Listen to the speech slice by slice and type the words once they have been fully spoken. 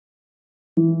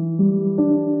Hi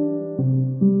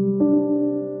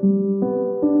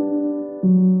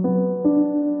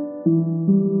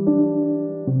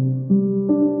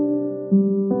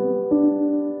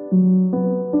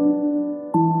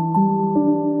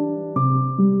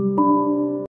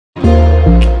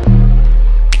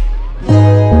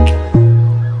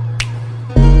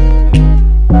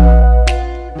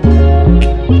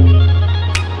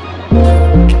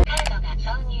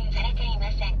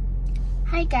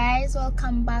guys,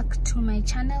 welcome back to my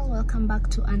channel. Welcome back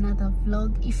to another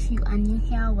vlog. If you are new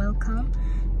here, welcome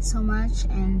so much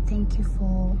and thank you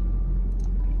for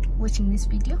watching this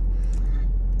video.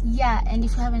 Yeah, and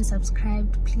if you haven't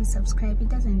subscribed, please subscribe. It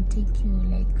doesn't take you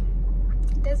like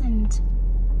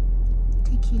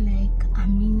a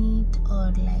minute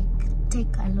or like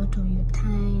take a lot of your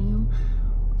time.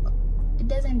 It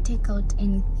doesn't take out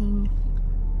anything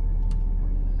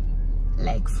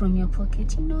like from your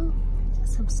pocket, you know.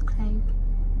 Subscribe,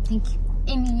 thank you.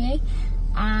 Anyway,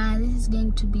 this is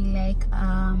going to be like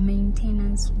a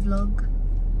maintenance vlog,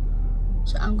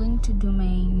 so I'm going to do my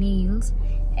nails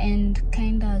and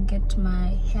kind of get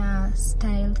my hair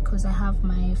styled because I have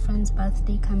my friend's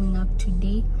birthday coming up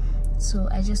today, so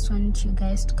I just want you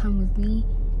guys to come with me.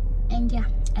 And yeah,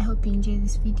 I hope you enjoy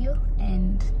this video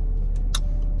and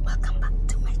welcome back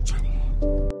to my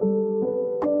channel.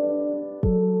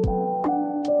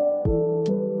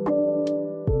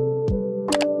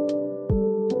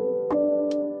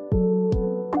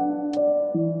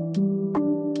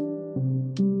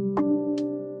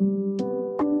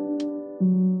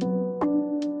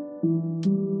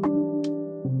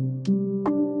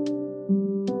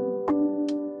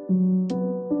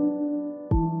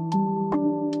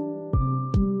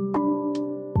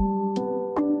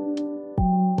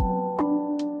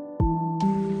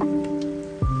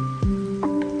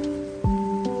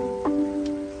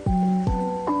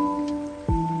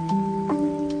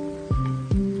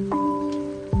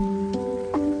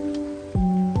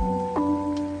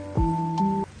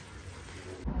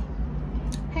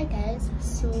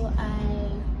 So I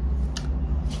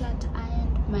flat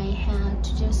ironed my hair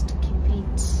to just keep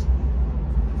it,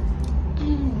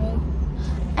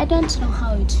 I don't know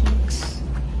how it looks,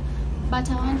 but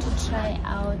I want to try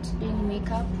out doing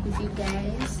makeup with you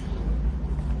guys.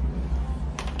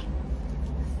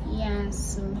 Yeah,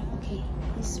 so okay,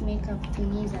 these makeup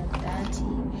thingies are dirty.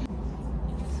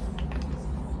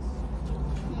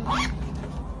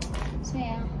 So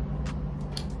yeah,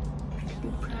 we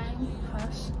prime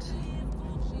first.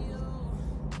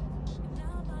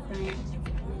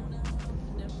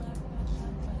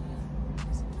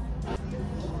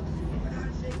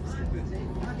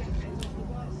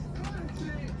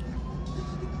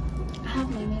 I have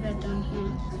my mirror down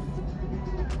here.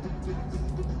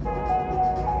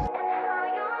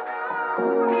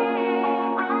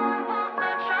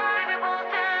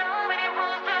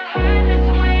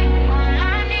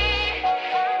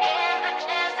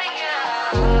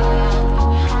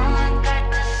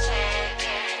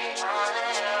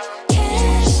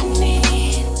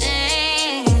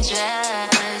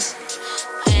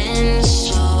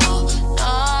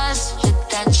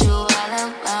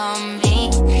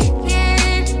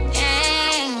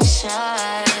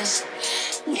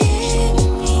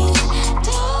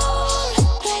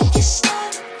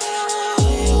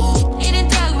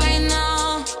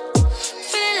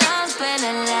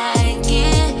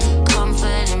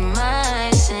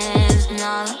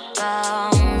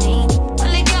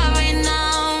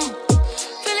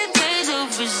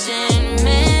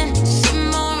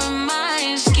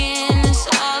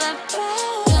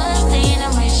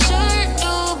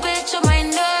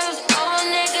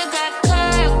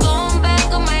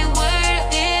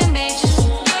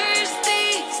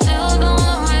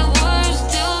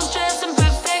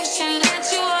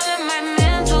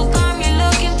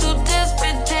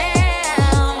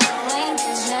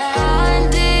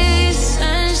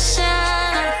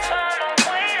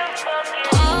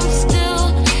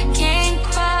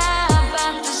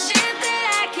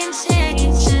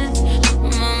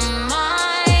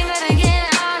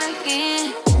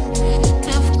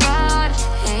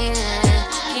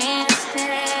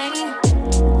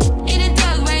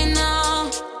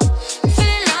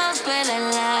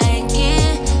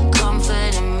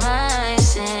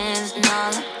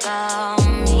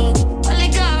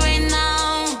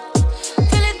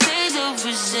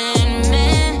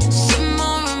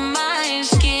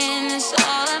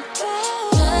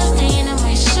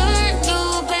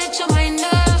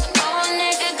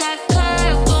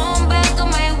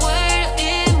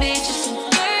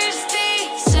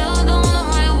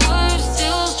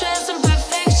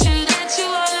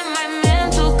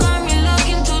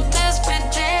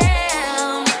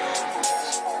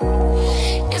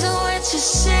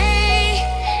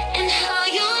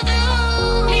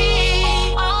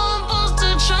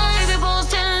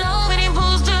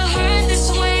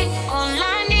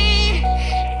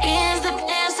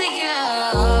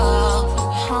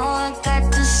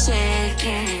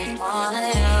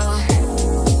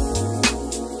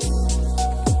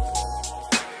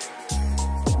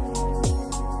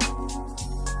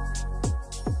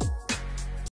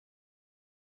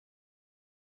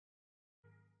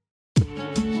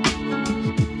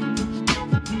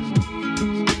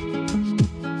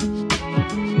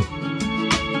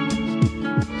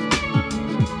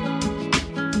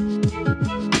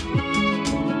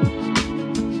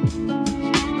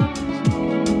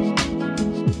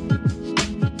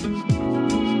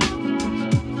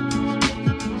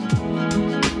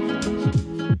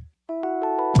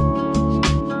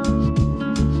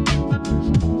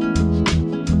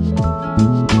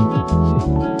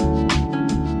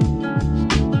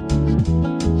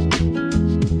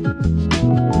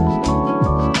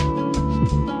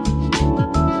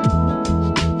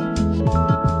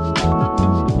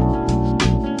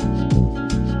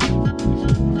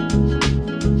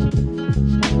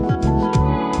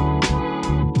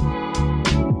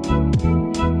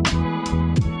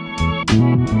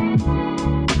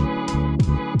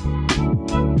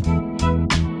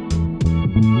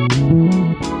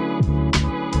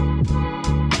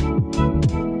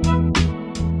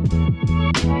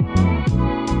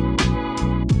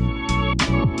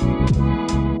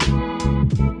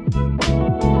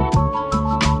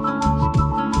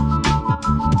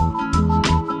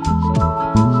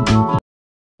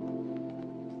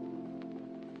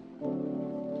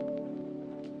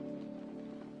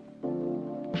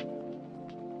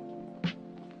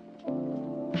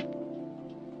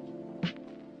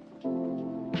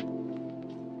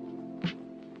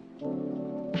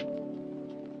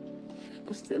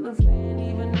 I'm still a fan,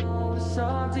 even though it's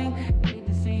salty. Hate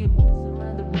to see you mess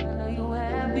around the bun. Are you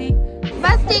happy?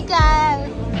 Birthday girl.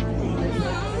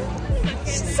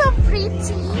 She's so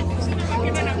pretty.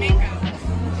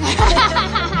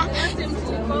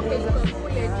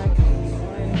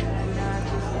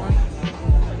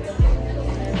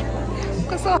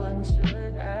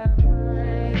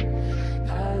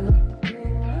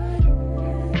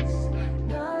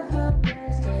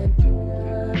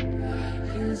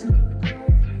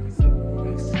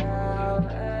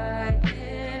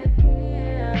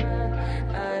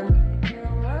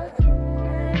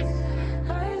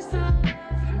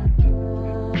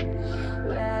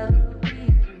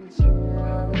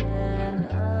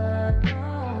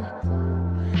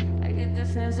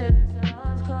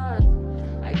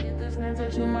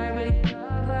 You might really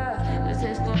love her. This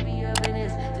is gonna be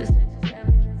evidence. This is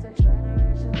evidence. I try to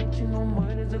ration, but you know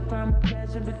murder's a crime of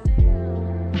passion. But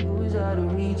damn, you was out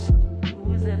of reach. You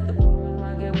was at the farmer's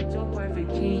market with your perfect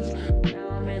peach. Now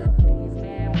I'm in the place,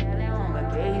 man. Right now on my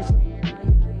case. Now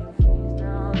you lay your face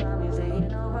down. Got me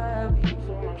saying over happy.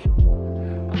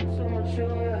 I'm so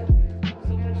mature. I'm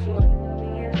so mature.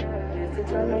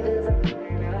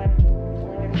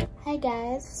 Hi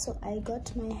guys, so I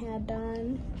got my hair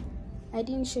done. I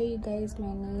didn't show you guys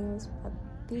my nails, but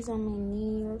these are my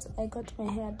nails. I got my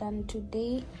hair done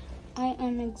today. I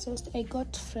am exhausted. I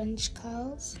got French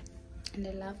curls and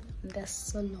I love them. They're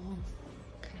so long.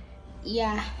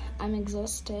 Yeah, I'm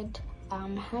exhausted.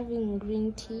 I'm having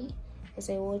green tea as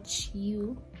I watch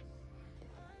you,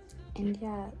 and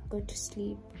yeah, go to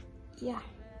sleep. Yeah,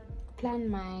 plan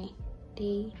my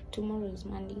day. Tomorrow is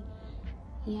Monday.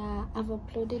 Yeah, I've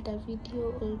uploaded a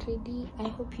video already. I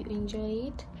hope you enjoy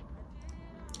it.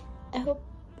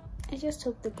 I just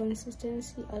hope the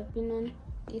consistency I've been on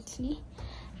lately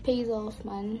pays off,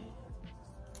 man.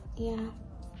 Yeah,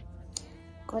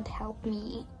 God help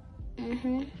me.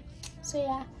 So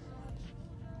yeah,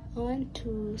 I want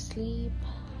to sleep,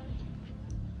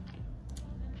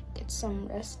 get some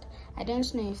rest. I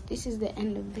don't know if this is the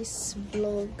end of this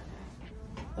vlog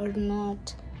or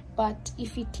not, but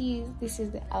if it is, this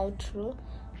is the outro.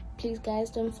 Please guys,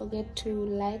 don't forget to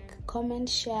like, comment,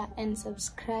 share and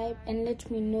subscribe, and let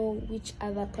me know which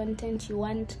other content you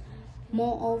want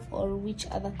more of, or which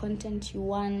other content you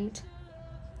want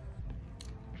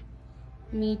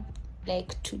me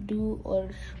like to do, or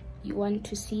you want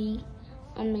to see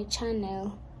on my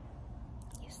channel.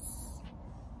 Yes,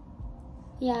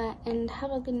 yeah, and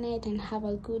have a good night and have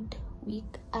a good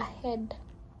week ahead.